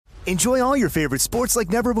Enjoy all your favorite sports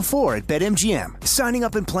like never before at BetMGM. Signing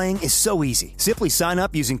up and playing is so easy. Simply sign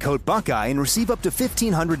up using code Buckeye and receive up to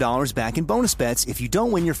 $1,500 back in bonus bets if you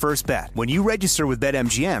don't win your first bet. When you register with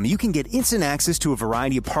BetMGM, you can get instant access to a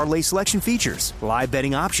variety of parlay selection features, live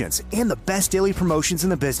betting options, and the best daily promotions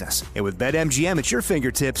in the business. And with BetMGM at your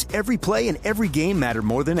fingertips, every play and every game matter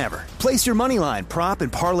more than ever. Place your moneyline, prop,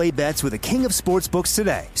 and parlay bets with the king of sportsbooks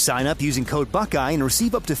today. Sign up using code Buckeye and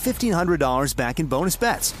receive up to $1,500 back in bonus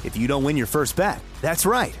bets if you don't win your first bet. That's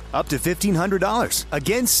right, up to $1,500.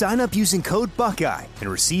 Again, sign up using code Buckeye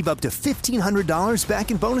and receive up to $1,500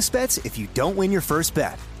 back in bonus bets if you don't win your first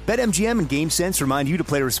bet. BetMGM and GameSense remind you to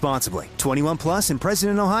play responsibly. 21 plus and present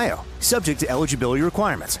in Ohio. Subject to eligibility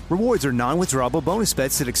requirements. Rewards are non-withdrawable bonus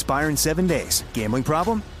bets that expire in 7 days. Gambling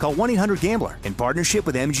problem? Call 1-800-GAMBLER in partnership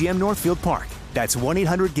with MGM Northfield Park. That's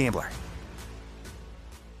 1-800-GAMBLER.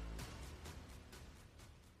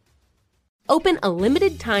 Open a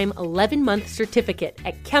limited-time 11-month certificate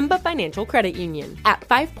at Kemba Financial Credit Union. At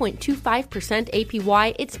 5.25%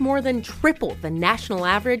 APY, it's more than triple the national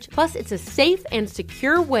average, plus it's a safe and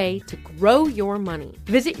secure way to grow your money.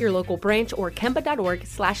 Visit your local branch or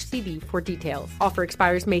kemba.org/CD for details. Offer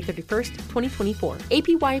expires May 31st, 2024.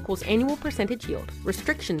 APY equals annual percentage yield.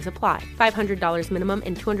 Restrictions apply. $500 minimum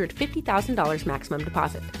and $250,000 maximum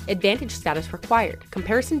deposit. Advantage status required.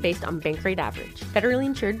 Comparison based on bank rate average. Federally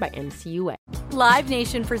insured by NCUA. Live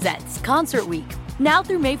Nation presents Concert Week. Now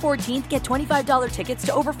through May 14th, get $25 tickets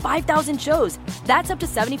to over 5,000 shows. That's up to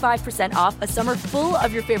 75% off a summer full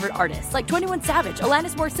of your favorite artists like 21 Savage,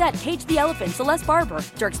 Alanis Morissette, Cage the Elephant, Celeste Barber,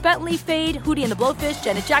 Dierks Bentley, Fade, Hootie and the Blowfish,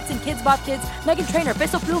 Janet Jackson, Kids Bop Kids, Meghan Trainor,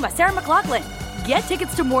 Peso Pluma, Sarah McLachlan. Get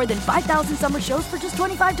tickets to more than 5,000 summer shows for just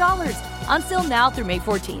 $25. Until now through May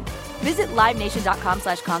 14th. Visit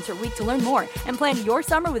livenation.com/Concert Week to learn more and plan your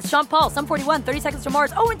summer with Sean Paul, Sum 41, 30 Seconds to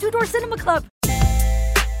Mars, and Two Door Cinema Club.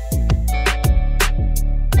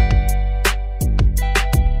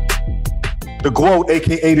 The GOAT,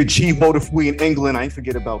 a.k.a. the G-Vote if we in England. I ain't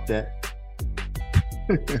forget about that.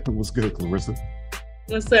 What's good, Claressa?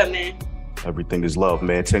 What's up, man? Everything is love,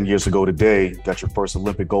 man. 10 years ago today, got your first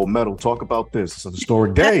Olympic gold medal. Talk about this. It's a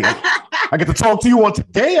historic day. I get to talk to you on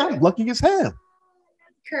today. I'm lucky as hell.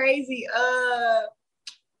 Crazy.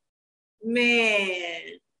 Man,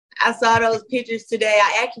 I saw those pictures today.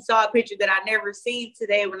 I actually saw a picture that I never seen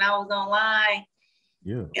today when I was online.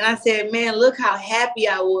 Yeah. And I said, man, look how happy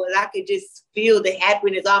I was. I could just feel the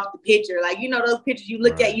happiness off the picture. Like, you know, those pictures you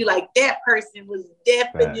look at, you like, that person was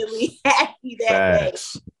definitely happy that day.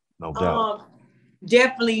 No doubt.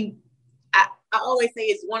 Definitely. I always say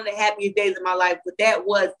it's one of the happiest days of my life, but that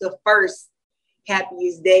was the first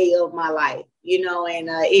happiest day of my life, you know, and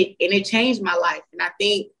it changed my life. And I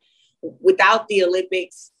think without the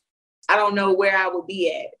Olympics, I don't know where I would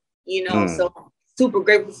be at, you know, so I'm super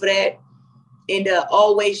grateful for that. And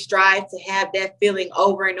always strive to have that feeling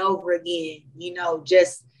over and over again, you know,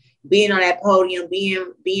 just being on that podium,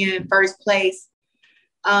 being in first place.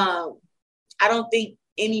 I don't think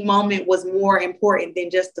any moment was more important than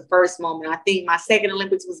just the first moment. I think my second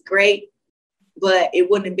Olympics was great, but it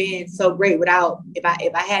wouldn't have been so great without if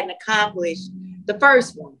I hadn't accomplished the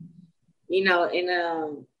first one, you know.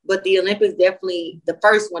 And but the Olympics definitely, the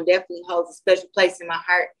first one definitely holds a special place in my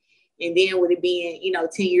heart. And then with it being, you know,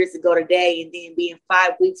 10 years ago today, and then being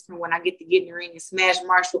 5 weeks from when I get to get in the ring and smash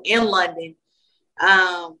Marshall in London,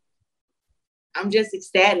 I'm just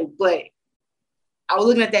ecstatic. But I was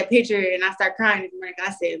looking at that picture and I started crying. I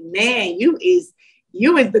said, man, you is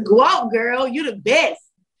the GOAT, girl. You the best.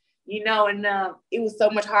 You know, and it was so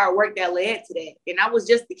much hard work that led to that. And I was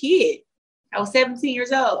just a kid. I was 17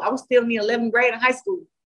 years old. I was still in the 11th grade in high school.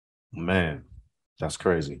 Man, that's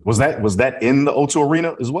crazy. Was that in the O2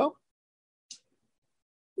 Arena as well?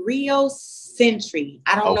 Rio Century.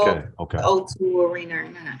 I don't know if the O2 Arena or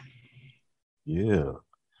not. Yeah.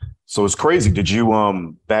 So it's crazy. Did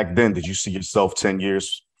you back then, did you see yourself 10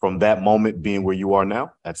 years from that moment being where you are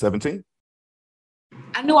now at 17?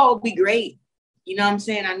 I knew I would be great. You know what I'm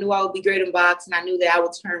saying? I knew I would be great in boxing. I knew that I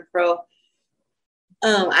would turn pro.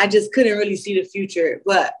 I just couldn't really see the future.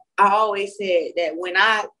 But I always said that when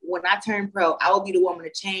I turn pro, I will be the woman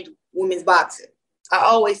to change women's boxing. I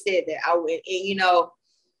always said that I would. And, you know,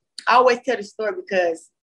 I always tell the story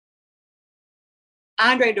because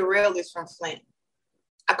Andre Durrell is from Flint.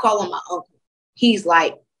 I call him my uncle. He's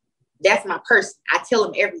like, that's my person. I tell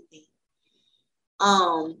him everything.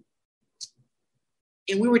 And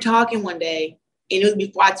we were talking one day, and it was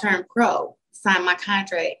before I turned pro, signed my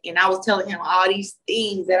contract. And I was telling him all these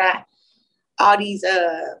things that all these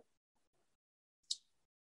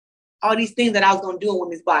all these things that I was gonna do in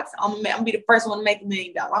women's boxing. I'm gonna be the first one to make $1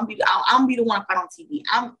 million. I'm gonna be the one to fight on TV.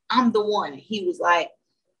 I'm the one. He was like,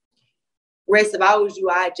 Rest, if I was you,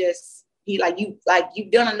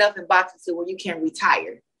 you've done enough in boxing to where you can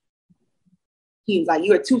retire. He was like,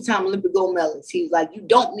 you're a 2-time Olympic gold medalist. He was like, you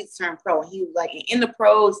don't need to turn pro. And he was like, in the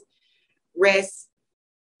pros, Rest,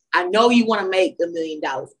 I know you want to make $1 million.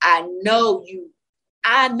 I know you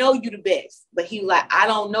the best. But he was like, I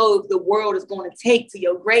don't know if the world is going to take to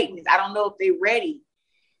your greatness. I don't know if they're ready.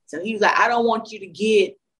 So he was like, I don't want you to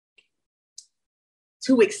get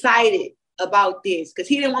too excited about this, because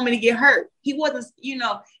he didn't want me to get hurt. He wasn't,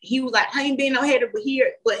 he was like, I ain't been no hater, but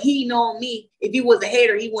he know me. If he was a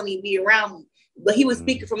hater, he wouldn't even be around me. But he was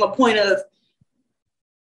speaking from a point of,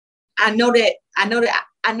 I know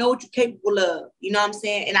what you're capable of, you know what I'm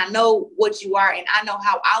saying? And I know what you are, and I know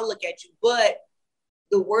how I look at you, but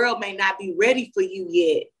the world may not be ready for you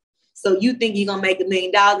yet. So you think you're going to make $1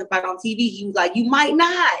 million and fight on TV? He was like, you might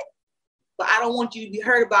not, but I don't want you to be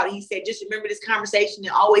hurt about it. He said, just remember this conversation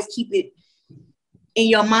and always keep it in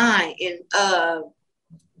your mind. And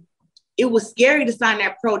it was scary to sign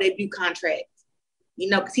that pro debut contract,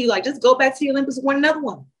 because he was like, just go back to the Olympics and win another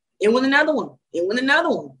one, and win another one, and win another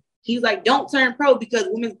one. He was like, don't turn pro, because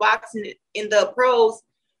women's boxing in the pros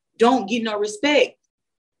don't get no respect.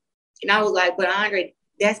 And I was like, but Andre,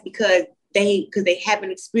 that's because they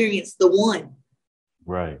haven't experienced the one.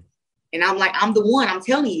 Right. And I'm like, I'm the one, I'm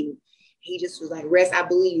telling you. He just was like, Rest, I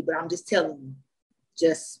believe you, but I'm just telling you.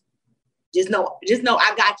 Just know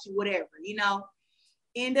I got you, whatever,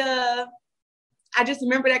 And I just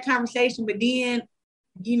remember that conversation. But then,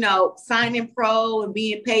 signing pro and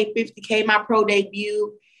being paid $50K my pro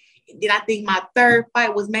debut. And then I think my third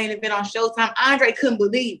fight was main event on Showtime. Andre couldn't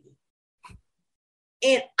believe it.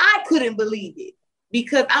 And I couldn't believe it,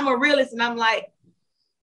 because I'm a realist, and I'm like,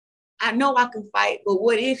 I know I can fight, but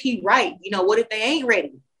what if he right? What if they ain't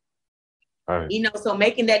ready? Right. So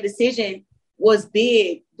making that decision was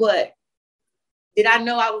big. But did I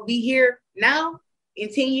know I would be here now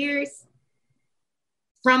in 10 years?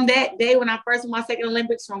 From that day when I first won my second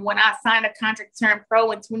Olympics, from when I signed a contract to turn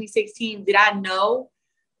pro in 2016, did I know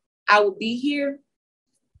I would be here?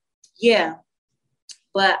 Yeah.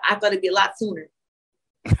 But I thought it'd be a lot sooner.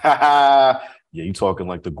 Yeah, you talking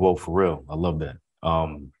like the GOAT for real. I love that.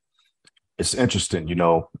 It's interesting,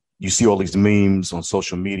 you see all these memes on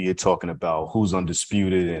social media talking about who's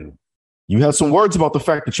undisputed, and you had some words about the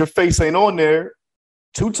fact that your face ain't on there.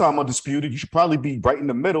 2-time undisputed. You should probably be right in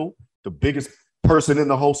the middle, the biggest person in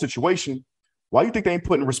the whole situation. Why do you think they ain't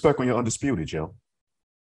putting respect on your undisputed, Joe?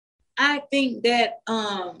 I think that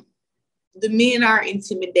the men are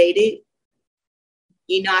intimidated.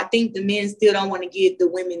 I think the men still don't want to give the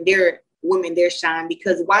women their shine,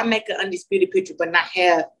 because why make an undisputed picture but not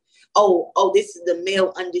have, this is the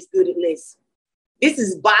male undisputed list. This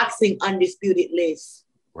is boxing undisputed list.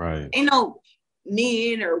 Right. Ain't no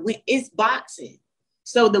men or women, it's boxing.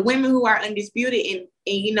 So the women who are undisputed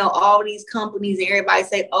and all these companies and everybody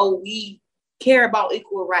say, we care about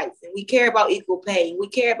equal rights, and we care about equal pay, and we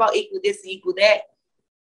care about equal this and equal that.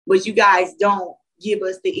 But you guys don't give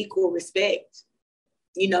us the equal respect.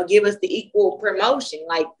 Give us the equal promotion.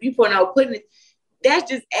 Like, people are putting it,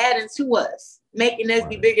 that's just adding to us, making us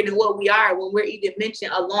be bigger than what we are when we're even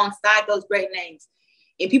mentioned alongside those great names.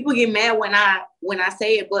 And people get mad when I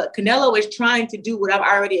say it, but Canelo is trying to do what I've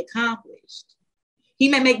already accomplished. He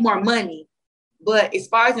may make more money, but as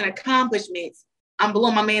far as an accomplishments, I'm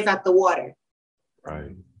blowing my man's out the water.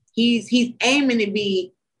 Right. He's aiming to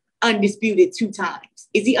be undisputed 2 times.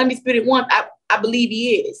 Is he undisputed one? I believe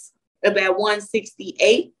he is. About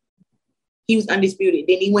 168, he was undisputed.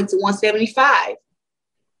 Then he went to 175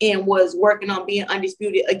 and was working on being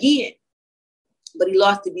undisputed again. But he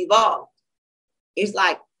lost to Bivol. It's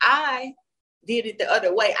like, I did it the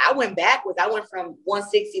other way. I went backwards. I went from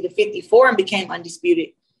 160 to 54 and became undisputed.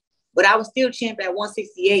 But I was still champion at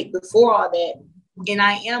 168 before all that. And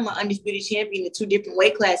I am an undisputed champion in 2 different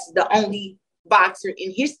weight classes, the only boxer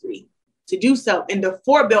in history to do so in the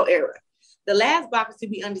 4-belt era. The last boxer to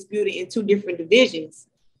be undisputed in 2 different divisions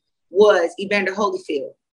was Evander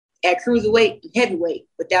Holyfield at cruiserweight and heavyweight,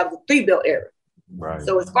 but that was a 3-belt era. Right.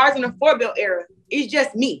 So as far as in the 4-belt era, it's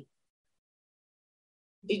just me.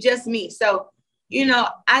 It's just me. So,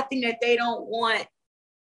 I think that they don't want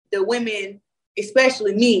the women,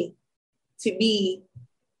 especially me, to be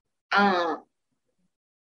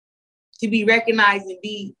recognized and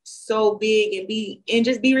be so big and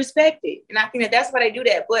just be respected. And I think that that's why they do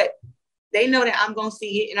that. But they know that I'm going to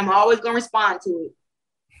see it, and I'm always going to respond to it.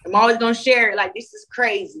 I'm always going to share it like, this is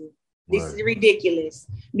crazy. This is ridiculous.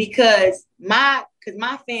 Because my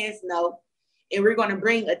fans know, and we're going to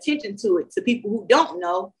bring attention to it to people who don't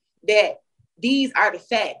know that these are the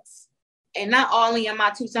facts. And not only am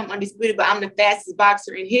I 2-something undisputed, but I'm the fastest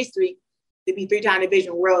boxer in history to be 3-time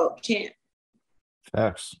division world champ.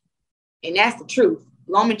 Facts. And that's the truth.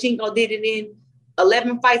 Lomachenko did it in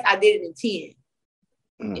 11 fights. I did it in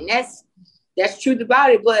 10. And that's the truth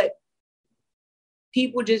about it. But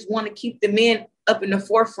people just want to keep the men up in the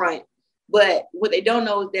forefront. But what they don't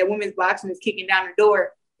know is that women's boxing is kicking down the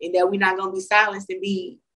door, and that we're not going to be silenced and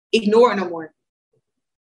be ignored no more.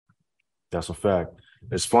 That's a fact.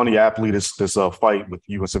 It's funny, athlete, this fight with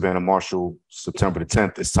you and Savannah Marshall, September the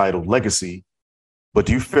 10th, is titled Legacy. But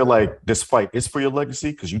do you feel like this fight is for your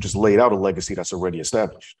legacy? Because you just laid out a legacy that's already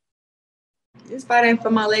established. This fight ain't for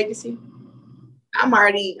my legacy. I'm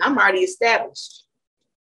already established.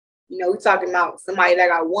 You know, we're talking about somebody that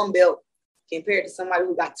got 1 belt compared to somebody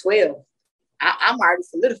who got 12. I'm already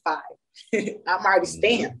solidified. I'm already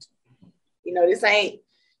stamped. You know, this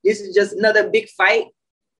is just another big fight,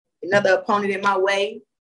 another opponent in my way,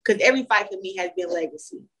 because every fight for me has been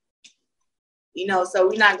legacy. You know, so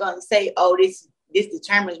we're not going to say, oh, this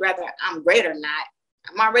determines whether I'm great or not.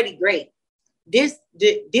 I'm already great. This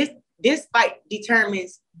fight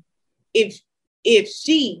determines if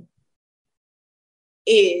she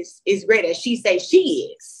is great as she says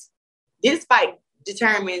she is. This fight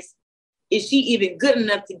determines, is she even good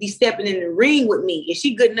enough to be stepping in the ring with me? Is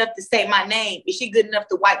she good enough to say my name? Is she good enough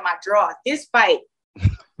to wipe my draws? This fight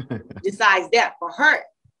decides that for her.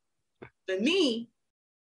 For me,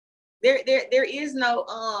 there is no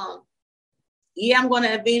I'm going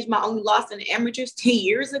to avenge my only loss in the amateurs 10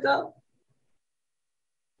 years ago.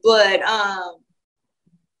 But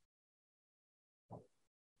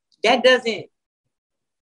that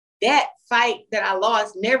fight that I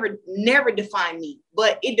lost never defined me,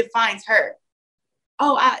 but it defines her.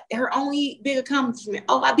 Her only big accomplishment.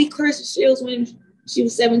 I beat Claressa Shields when she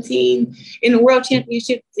was 17 in the world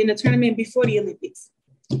championship in the tournament before the Olympics.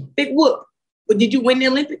 Big whoop. But did you win the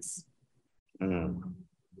Olympics?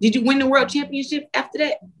 Did you win the world championship after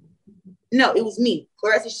that? No, it was me.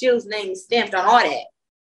 Claressa Shields' name is stamped on all that.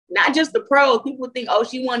 Not just the pros. People think,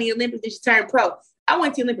 she won the Olympics and she turned pro. I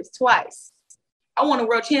went to the Olympics twice. I won the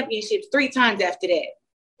world championships 3 times after that.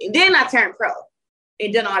 And then I turned pro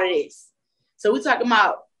and done all of this. So we're talking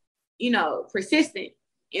about, persistent.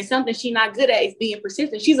 And something she's not good at is being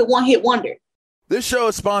persistent. She's a one-hit wonder. This show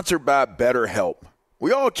is sponsored by BetterHelp.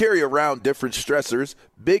 We all carry around different stressors,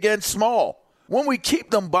 big and small. When we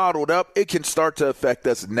keep them bottled up, it can start to affect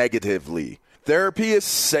us negatively. Therapy is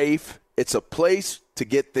safe. It's a place to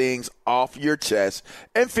get things off your chest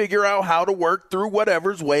and figure out how to work through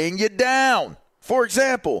whatever's weighing you down. For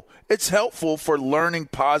example, it's helpful for learning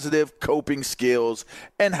positive coping skills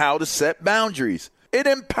and how to set boundaries. It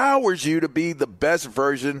empowers you to be the best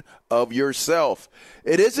version of yourself.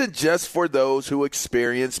 It isn't just for those who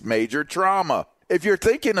experience major trauma. If you're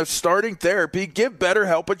thinking of starting therapy, give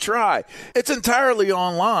BetterHelp a try. It's entirely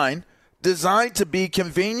online, designed to be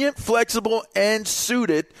convenient, flexible, and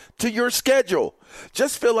suited to your schedule.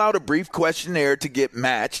 Just fill out a brief questionnaire to get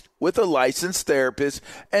matched with a licensed therapist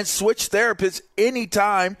and switch therapists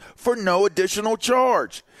anytime for no additional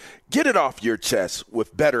charge. Get it off your chest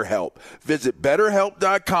with BetterHelp. Visit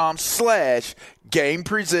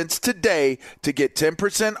BetterHelp.com/GamePresents today to get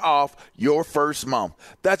 10% off your first month.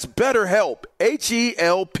 That's BetterHelp,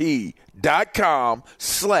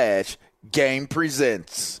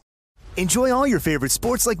 HELP.com/GamePresents. Enjoy all your favorite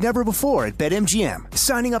sports like never before at BetMGM.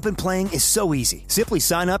 Signing up and playing is so easy. Simply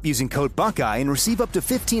sign up using code Buckeye and receive up to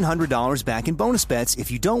 $1,500 back in bonus bets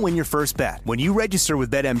if you don't win your first bet. When you register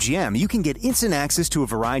with BetMGM, you can get instant access to a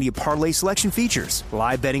variety of parlay selection features,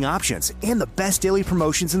 live betting options, and the best daily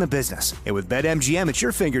promotions in the business. And with BetMGM at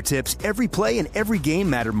your fingertips, every play and every game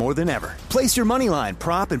matter more than ever. Place your moneyline,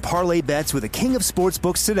 prop, and parlay bets with the king of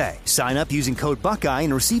sportsbooks today. Sign up using code Buckeye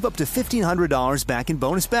and receive up to $1,500 back in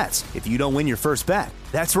bonus bets if you don't win your first bet.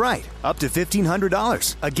 That's right, up to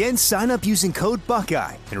 $1,500. Again, sign up using code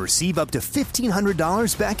Buckeye and receive up to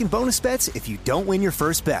 $1,500 back in bonus bets if you don't win your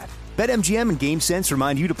first bet. BetMGM and GameSense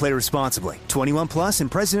remind you to play responsibly. 21 plus and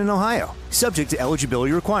present in Ohio. Subject to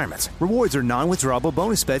eligibility requirements. Rewards are non-withdrawable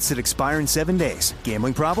bonus bets that expire in 7 days.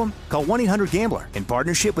 Gambling problem? Call 1-800-GAMBLER in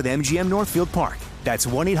partnership with MGM Northfield Park. That's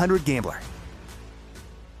 1-800-GAMBLER.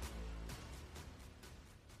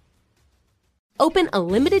 Open a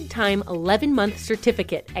limited-time 11-month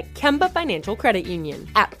certificate at Kemba Financial Credit Union.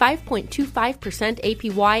 At 5.25%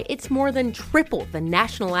 APY, it's more than triple the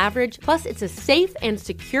national average, plus it's a safe and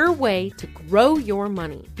secure way to grow your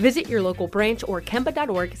money. Visit your local branch or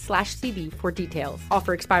kemba.org/CD for details.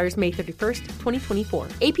 Offer expires May 31st, 2024.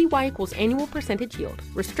 APY equals annual percentage yield.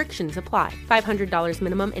 Restrictions apply. $500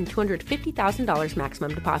 minimum and $250,000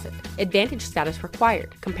 maximum deposit. Advantage status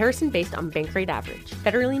required. Comparison based on bank rate average.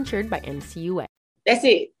 Federally insured by NCUA. That's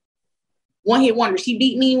it. One hit wonder. She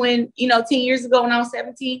beat me 10 years ago when I was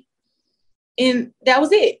 17. And that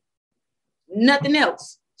was it. Nothing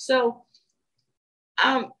else. So,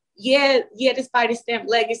 this fight is stamped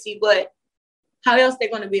legacy, but how else they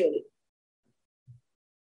going to build it?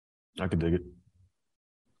 I can dig it.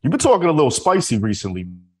 You've been talking a little spicy recently.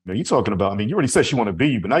 You talking about, you already said she want to be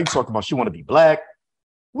you, but now you're talking about she want to be black.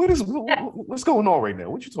 What's going on right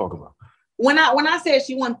now? What you talking about? When I said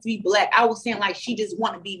she wanted to be black, I was saying like she just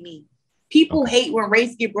want to be me. People hate when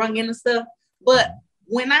race get brung into stuff, but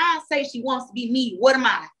when I say she wants to be me, what am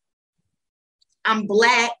I? I'm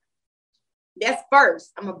black. That's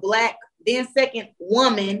first. I'm a black, then second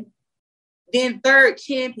woman, then third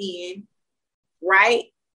champion, right?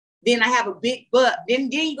 Then I have a big butt. Then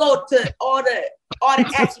you go to all the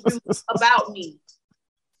attributes about me.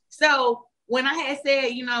 So when I had said,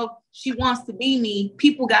 she wants to be me,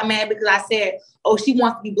 people got mad because I said, oh, she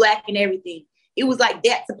wants to be black and everything. It was like,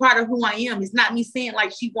 that's a part of who I am. It's not me saying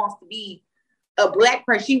like she wants to be a black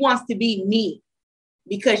person. She wants to be me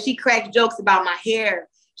because she cracked jokes about my hair.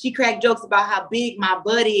 She cracked jokes about how big my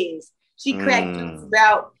butt is. She cracked jokes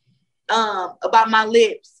about my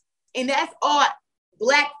lips. And that's all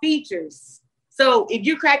black features. So if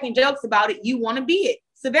you're cracking jokes about it, you want to be it.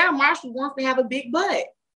 Savannah Marshall wants to have a big butt.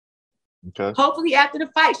 Okay. Hopefully after the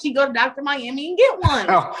fight, she go to Dr. Miami and get one.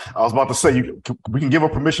 I was about to say, we can give her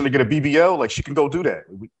permission to get a BBL. Like she can go do that.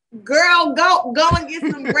 Girl, go and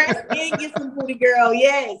get some breast and get some booty, girl.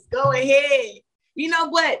 Yes, go ahead.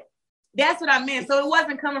 But that's what I meant. So it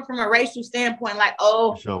wasn't coming from a racial standpoint, like,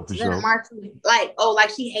 oh, for sure.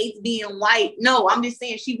 like she hates being white. No, I'm just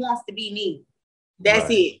saying she wants to be me. That's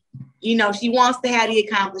it. She wants to have the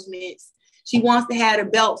accomplishments. She wants to have the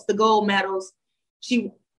belts, the gold medals.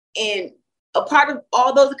 And a part of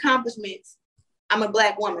all those accomplishments, I'm a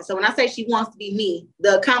black woman. So when I say she wants to be me,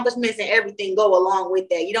 the accomplishments and everything go along with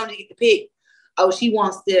that. You don't get to pick, oh, she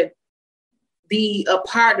wants to be a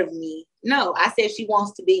part of me. No, I said she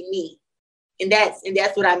wants to be me. And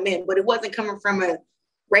that's what I meant. But it wasn't coming from a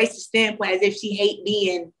racist standpoint as if she hate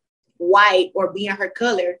being white or being her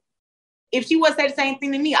color. If she would say the same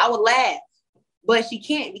thing to me, I would laugh. But she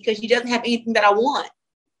can't because she doesn't have anything that I want.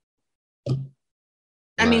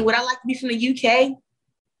 I mean, would I like to be from the UK?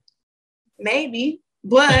 Maybe,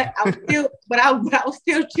 but I would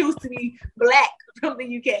still choose to be black from the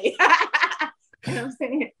UK. You know what I'm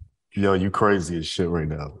saying? Yo, you crazy as shit right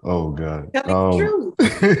now. Oh God. Tell me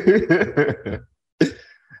the truth.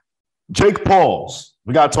 Jake Pauls.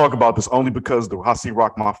 We gotta talk about this only because the Hasim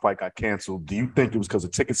Rahman fight got canceled. Do you think it was because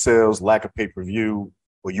of ticket sales, lack of pay-per-view,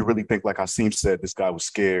 or you really think, like Hasim said, this guy was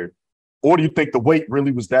scared? Or do you think the weight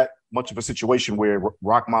really was that much of a situation where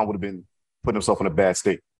Rahman would have been putting himself in a bad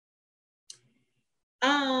state?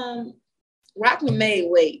 Rahman made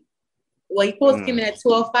weight. Well, he supposed to come in at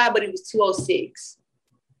 205, but it was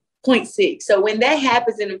 206.6. So when that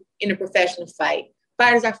happens in a professional fight,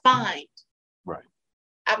 fighters are fined. Right.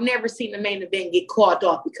 I've never seen the main event get called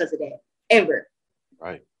off because of that, ever.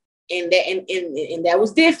 Right. And that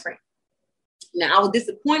was different. Now, I was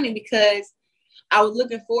disappointed because I was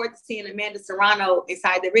looking forward to seeing Amanda Serrano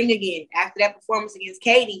inside the ring again. After that performance against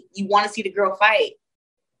Katie, you want to see the girl fight.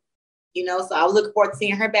 So I was looking forward to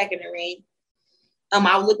seeing her back in the ring.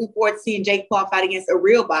 I was looking forward to seeing Jake Paul fight against a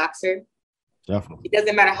real boxer. Definitely. It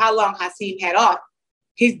doesn't matter how long Hasim had off.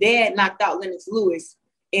 His dad knocked out Lennox Lewis,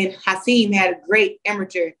 and Hasim had a great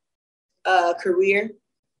amateur career.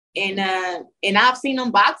 And I've seen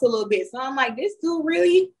him box a little bit. So I'm like, this dude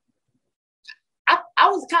really... I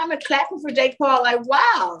was kind of clapping for Jake Paul, like,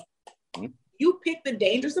 wow, you picked a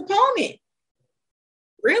dangerous opponent.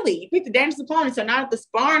 Really, you picked a dangerous opponent. So now that the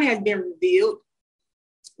sparring has been revealed,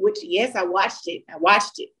 which, yes, I watched it.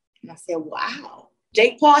 And I said, wow,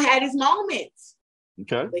 Jake Paul had his moments.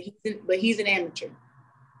 Okay. But he's an amateur.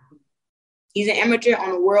 He's an amateur on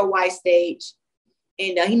a worldwide stage.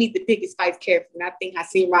 And he needs to pick his fights carefully. And I think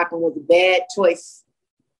Hasim Rahman was a bad choice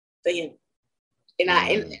for him. And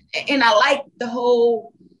I like the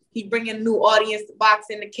whole, he bringing a new audience to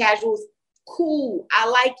boxing, the casuals. Cool, I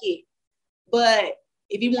like it. But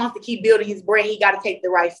if he wants to keep building his brand, he got to take the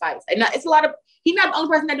right fights. And it's he's not the only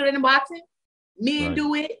person that do that in boxing. Men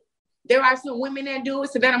do it. There are some women that do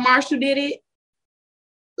it. Savannah Marshall did it.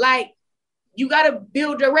 Like, you got to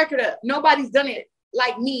build your record up. Nobody's done it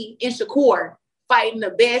like me and Shakur, fighting the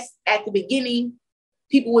best at the beginning,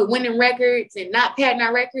 people with winning records and not padding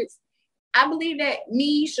our records. I believe that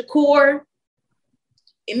me, Shakur,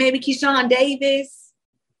 and maybe Keyshawn Davis,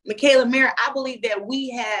 Michaela Merritt, I believe that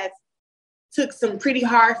we have took some pretty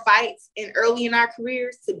hard fights early in our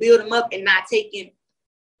careers to build them up and not taking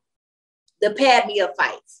the pad me up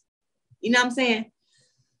fights. You know what I'm saying?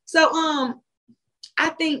 So I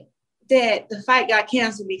think that the fight got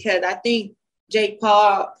canceled because I think Jake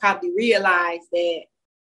Paul probably realized that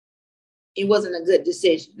it wasn't a good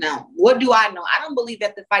decision. Now, what do I know? I don't believe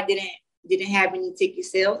that the fight didn't have any ticket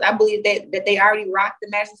sales. I believe that they already rocked the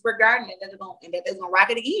Madison Square Garden and that they're gonna rock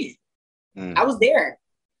it again. I was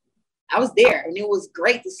there, and it was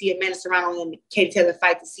great to see Amanda Serrano and Katie Taylor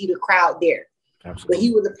fight, to see the crowd there. Absolutely. But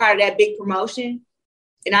he was a part of that big promotion,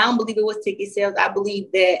 and I don't believe it was ticket sales. I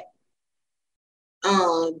believe that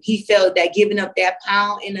he felt that giving up that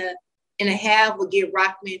pound and a half would give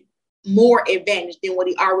Rockman more advantage than what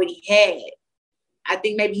he already had. I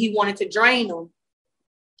think maybe he wanted to drain him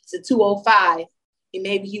to 205, and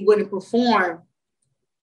maybe he wouldn't perform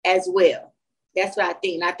as well. That's what I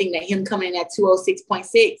think. And I think that him coming in at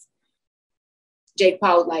 206.6, Jake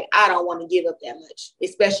Paul was like, I don't want to give up that much,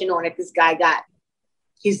 especially knowing that this guy got,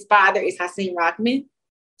 his father is Hasim Rockman,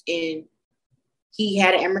 and he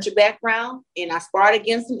had an amateur background, and I sparred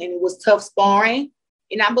against him, and it was tough sparring.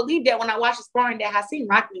 And I believe that when I watched the sparring, that Hasim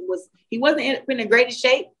Rockman he wasn't in the greatest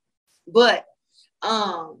shape, but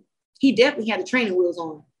he definitely had the training wheels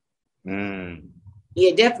on.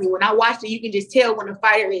 Yeah, definitely. When I watched it, you can just tell when a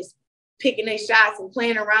fighter is picking their shots and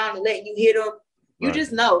playing around and letting you hit them. You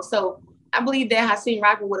just know. So I believe that Hasim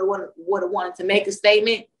Rockman would have wanted to make a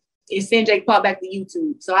statement and send Jake Paul back to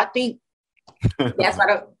YouTube. So I think that's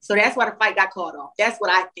why the fight got called off. That's what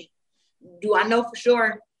I think. Do I know for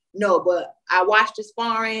sure? No, but I watched the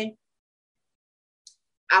sparring.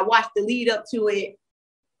 I watched the lead up to it,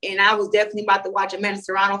 and I was definitely about to watch Amanda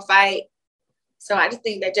Serrano fight. So I just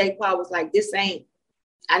think that Jake Paul was like,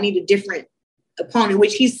 I need a different opponent,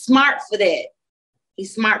 which he's smart for that.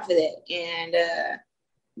 He's smart for that. And,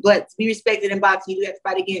 but to be respected in boxing, you do have to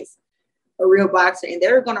fight against a real boxer, and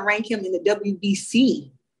they're going to rank him in the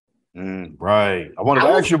WBC. Right. I wanted to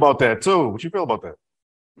ask you about that too. What you feel about that?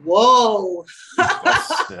 Whoa.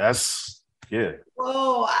 that's yeah.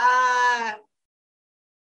 Whoa.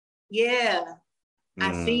 Yeah.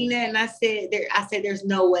 I seen that, and I said, there's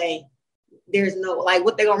no way. There's no, like,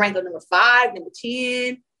 what they're going to rank on number 5, number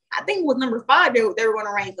 10. I think with number 5, they were going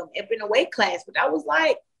to rank him up in a weight class, but I was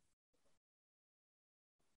like,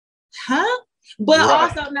 huh? But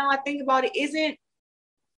also, now I think about it, isn't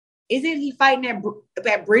he fighting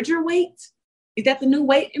at Bridger weight? Is that the new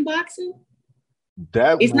weight in boxing?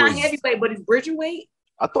 It's not heavyweight, but it's Bridger weight.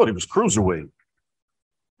 I thought it was cruiserweight.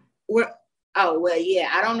 Oh, well, yeah.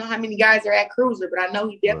 I don't know how many guys are at cruiser, but I know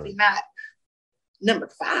he's definitely not number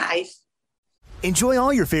 5. Enjoy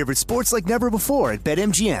all your favorite sports like never before at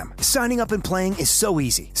BetMGM. Signing up and playing is so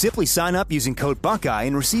easy. Simply sign up using code Buckeye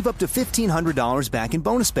and receive up to $1,500 back in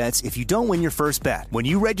bonus bets if you don't win your first bet. When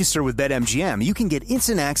you register with BetMGM, you can get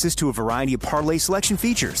instant access to a variety of parlay selection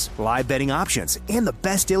features, live betting options, and the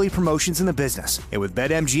best daily promotions in the business. And with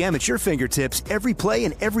BetMGM at your fingertips, every play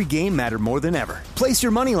and every game matter more than ever. Place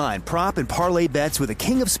your moneyline, prop, and parlay bets with the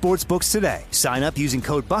king of sportsbooks today. Sign up using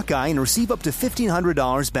code Buckeye and receive up to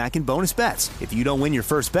 $1,500 back in bonus bets if you don't win your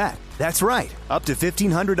first bet. That's right, up to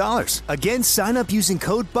 $1,500. Again, sign up using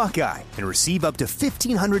code Buckeye and receive up to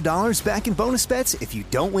 $1,500 back in bonus bets if you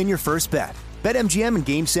don't win your first bet. BetMGM and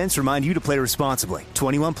GameSense remind you to play responsibly.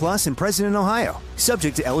 21 plus and present in Ohio.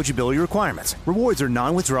 Subject to eligibility requirements. Rewards are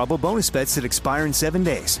non-withdrawable bonus bets that expire in 7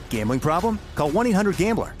 days. Gambling problem? Call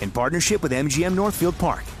 1-800-GAMBLER in partnership with MGM Northfield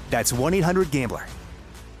Park. That's 1-800-GAMBLER.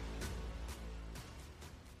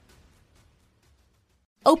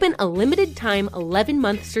 Open a limited-time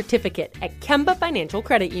 11-month certificate at Kemba Financial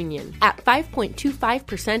Credit Union. At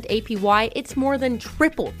 5.25% APY, it's more than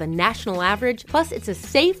triple the national average, plus it's a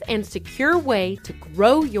safe and secure way to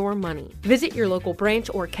grow your money. Visit your local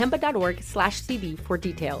branch or kemba.org/cb for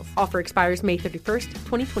details. Offer expires May 31st,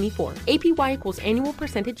 2024. APY equals annual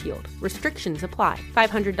percentage yield. Restrictions apply.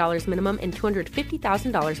 $500 minimum and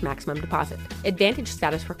 $250,000 maximum deposit. Advantage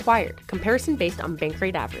status required. Comparison based on bank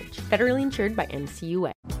rate average. Federally insured by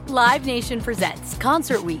NCUA. Live Nation presents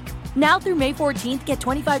Concert Week. Now through May 14th, get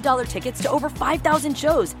 $25 tickets to over 5,000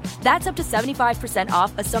 shows. That's up to 75%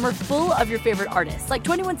 off a summer full of your favorite artists like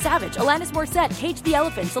 21 Savage, Alanis Morissette, Cage the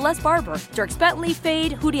Elephant, Celeste Barber, Dierks Bentley,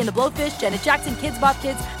 Fade, Hootie and the Blowfish, Janet Jackson, Kids Bop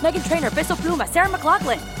Kids, Meghan Trainor, Bissell Pluma, Sarah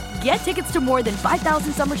McLachlan. Get tickets to more than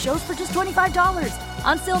 5,000 summer shows for just $25.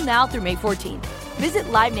 Until now through May 14th. Visit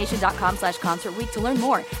LiveNation.com/Concert Week to learn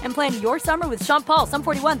more and plan your summer with Sean Paul, Sum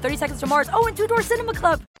 41, 30 Seconds to Mars, and Two Door Cinema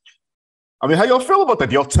Club. I mean, how y'all feel about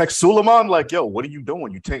that? Y'all text Suleiman like, yo, what are you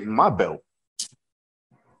doing? You taking my belt?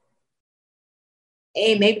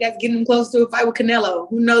 Hey, maybe that's getting them close to a fight with Canelo.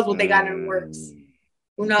 Who knows what they got in the works?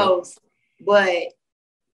 Who knows? But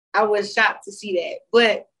I was shocked to see that.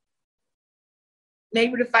 But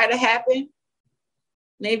maybe the fight will happen.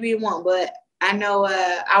 Maybe it won't. But I know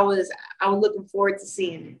I was looking forward to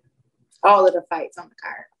seeing all of the fights on the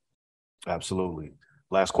card. Absolutely.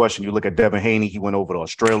 Last question. You look at Devin Haney. He went over to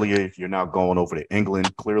Australia. You're now going over to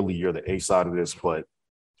England. Clearly, you're the A side of this. But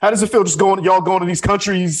how does it feel just y'all going to these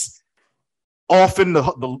countries often, the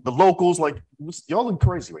locals? Like, y'all look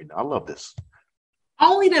crazy right now. I love this.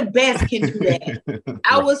 Only the best can do that.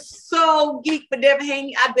 I was so geeked for Devin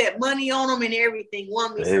Haney. I bet money on him and everything.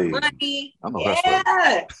 Won me some money. I know that's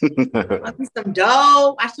right. Won me some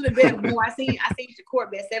dough. I should have bet more. I seen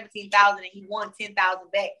Shakur bet 17,000 and he won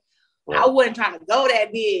 10,000 back. Right. I wasn't trying to go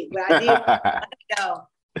that big, but I did. Though.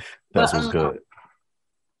 That's what's good.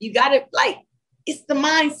 You got to, like, it's the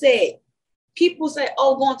mindset. People say,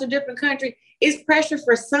 oh, going to a different country. It's pressure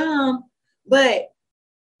for some, but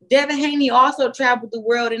Devin Haney also traveled the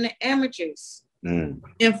world in the amateurs and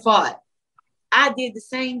fought. I did the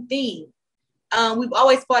same thing. We've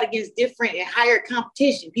always fought against different and higher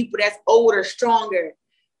competition, people that's older, stronger,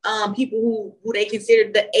 people who they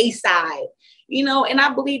consider the A side, you know, and I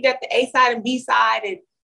believe that the A side and B side and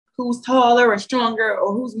who's taller or stronger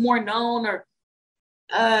or who's more known or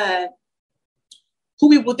who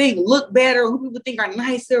people think look better, who people think are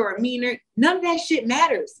nicer or meaner, none of that shit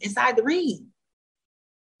matters inside the ring.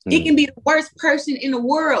 It can be the worst person in the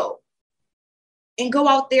world and go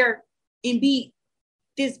out there and be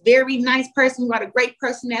this very nice person who got a great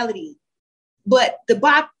personality. But the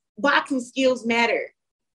boxing skills matter.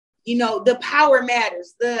 You know, the power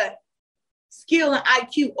matters, the skill and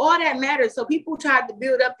IQ, all that matters. So people try to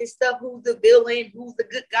build up this stuff, who's the villain, who's the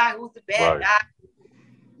good guy, who's the bad guy.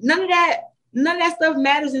 None of that stuff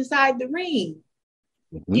matters inside the ring.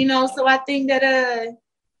 You know, so I think that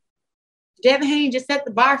Devin Haney just set the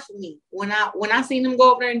bar for me. When I seen him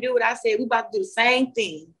go over there and do it, I said, we about to do the same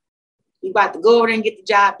thing. We about to go over there and get the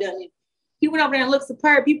job done. And he went over there and looked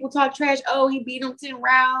superb. People talk trash. Oh, he beat him 10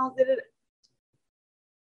 rounds. Da, da, da.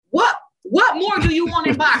 What more do you want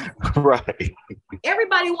in boxing? Right.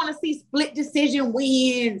 Everybody want to see split decision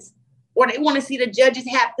wins, or they want to see the judges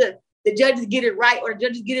get it right or the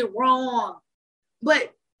judges get it wrong.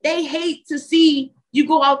 But they hate to see you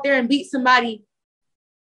go out there and beat somebody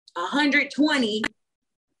 120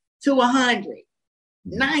 to 100,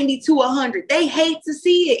 90 to 100. They hate to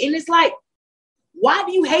see it. And it's like, why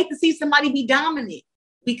do you hate to see somebody be dominant?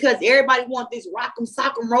 Because everybody wants this rock'em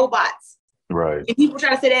sock'em robots. Right. And people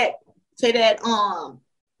try to say that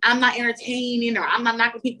I'm not entertaining or I'm not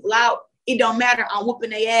knocking people out. It don't matter. I'm whooping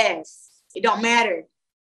their ass. It don't matter.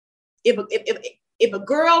 If a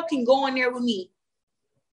girl can go in there with me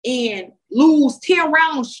and lose 10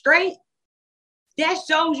 rounds straight, that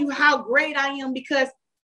shows you how great I am, because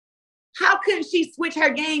how couldn't she switch her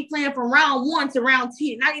game plan from round 1 to round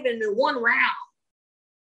 10? Not even in one round.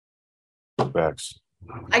 Facts.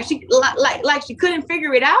 Like she couldn't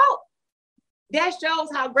figure it out. That shows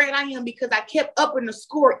how great I am, because I kept upping the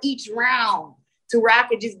score each round to where I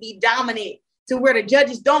could just be dominant, to where the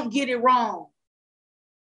judges don't get it wrong.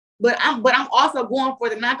 But I'm also going for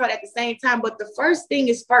the knockout at the same time. But the first thing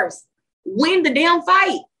is first. Win the damn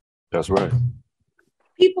fight. That's right.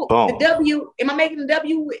 People, the W, am I making a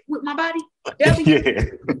W with my body? W. Yeah,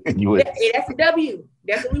 you would. That's a W.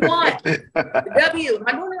 That's what we want. The W. Am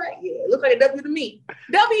I doing it right? Yeah, it looks like a W to me.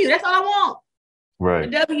 W, that's all I want.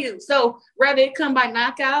 Right. The W. So whether it come by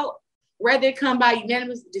knockout, whether it come by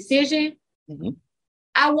unanimous decision,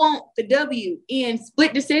 I want the W. And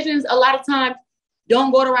split decisions a lot of times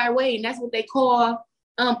don't go the right way. And that's what they call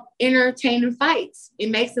entertaining fights.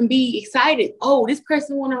 It makes them be excited. Oh, this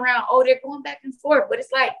person won around. Oh, they're going back and forth. But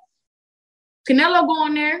it's like Canelo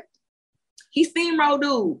going there. He steamrolled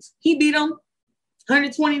dudes. He beat them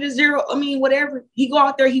 120 to 0. I mean, whatever. He go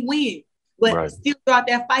out there, he win. But still throughout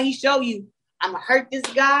that fight, he show you, I'm going to hurt this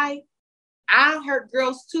guy. I hurt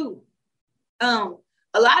girls too. A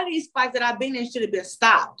lot of these fights that I've been in should have been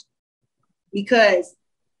stopped because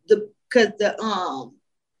the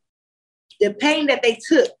pain that they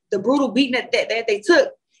took, the brutal beating that they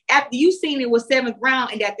took, after you seen it was 7th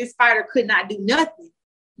round and that this fighter could not do nothing,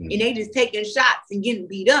 and they just taking shots and getting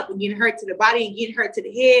beat up and getting hurt to the body and getting hurt to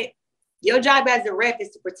the head, your job as a ref is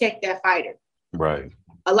to protect that fighter. Right.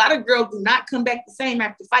 A lot of girls do not come back the same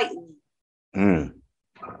after fighting me.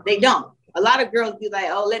 They don't. A lot of girls be like,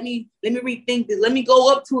 oh, let me rethink this. Let me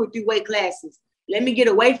go up 2 or 3 weight classes. Let me get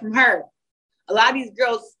away from her. A lot of these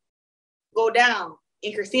girls go down,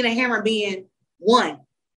 and Christina Hammer being one.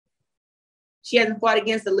 She hasn't fought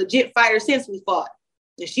against a legit fighter since we fought.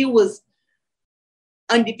 And she was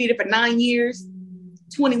undefeated for 9 years,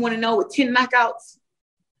 21-0 with 10 knockouts.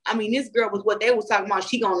 I mean, this girl was what they was talking about.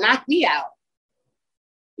 She gonna knock me out.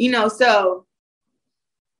 You know, so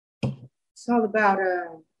it's all about,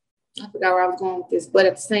 I forgot where I was going with this, but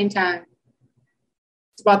at the same time,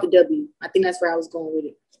 it's about the W. I think that's where I was going with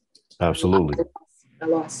it. Absolutely. I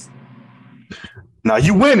lost. Now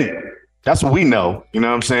you win it. That's what we know. You know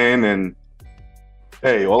what I'm saying? And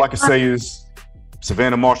hey, all I can say is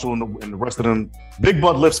Savannah Marshall and the rest of them, big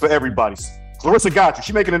butt lifts for everybody. Claressa got you.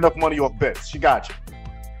 She making enough money off bets. She got you.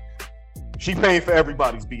 She paying for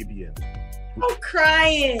everybody's BBL. I'm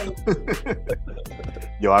crying.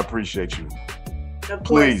 Yo, I appreciate you. Of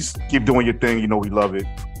Please keep doing your thing. You know we love it.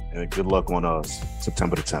 And good luck on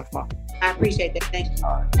September the 10th, man. I appreciate that. Thank you.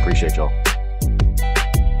 All right. Appreciate y'all.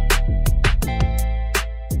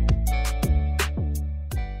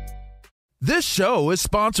 This show is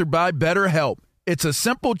sponsored by BetterHelp. It's a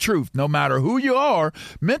simple truth. No matter who you are,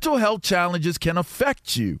 mental health challenges can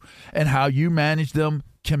affect you, and how you manage them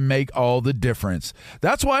can make all the difference.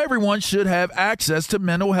 That's why everyone should have access to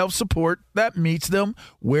mental health support that meets them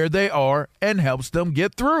where they are and helps them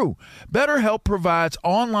get through. BetterHelp provides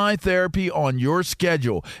online therapy on your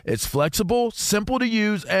schedule. It's flexible, simple to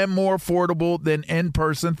use, and more affordable than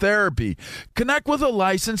in-person therapy. Connect with a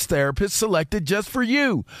licensed therapist selected just for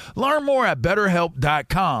you. Learn more at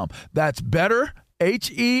BetterHelp.com. That's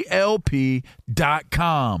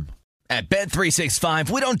BetterHelp.com. At Bet365,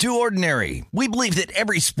 we don't do ordinary. We believe that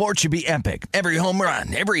every sport should be epic. Every home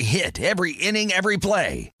run, every hit, every inning, every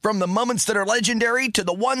play. From the moments that are legendary to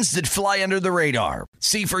the ones that fly under the radar.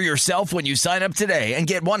 See for yourself when you sign up today and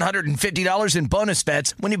get $150 in bonus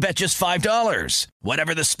bets when you bet just $5.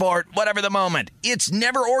 Whatever the sport, whatever the moment, it's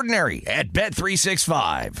never ordinary at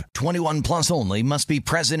Bet365. 21 plus only. Must be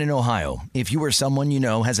present in Ohio. If you or someone you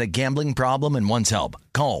know has a gambling problem and wants help,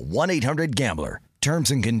 call 1-800-GAMBLER.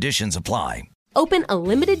 Terms and conditions apply. Open a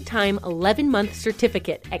limited-time 11-month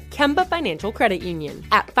certificate at Kemba Financial Credit Union.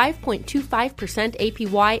 At 5.25%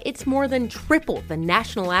 APY, it's more than triple the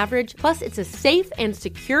national average, plus it's a safe and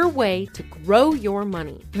secure way to grow your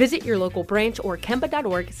money. Visit your local branch or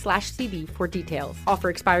kemba.org/CD for details.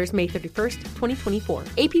 Offer expires May 31st, 2024.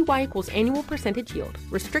 APY equals annual percentage yield.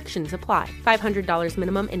 Restrictions apply. $500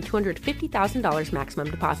 minimum and $250,000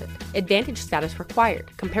 maximum deposit. Advantage status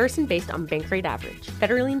required. Comparison based on bank rate average.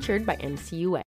 Federally insured by NCUA.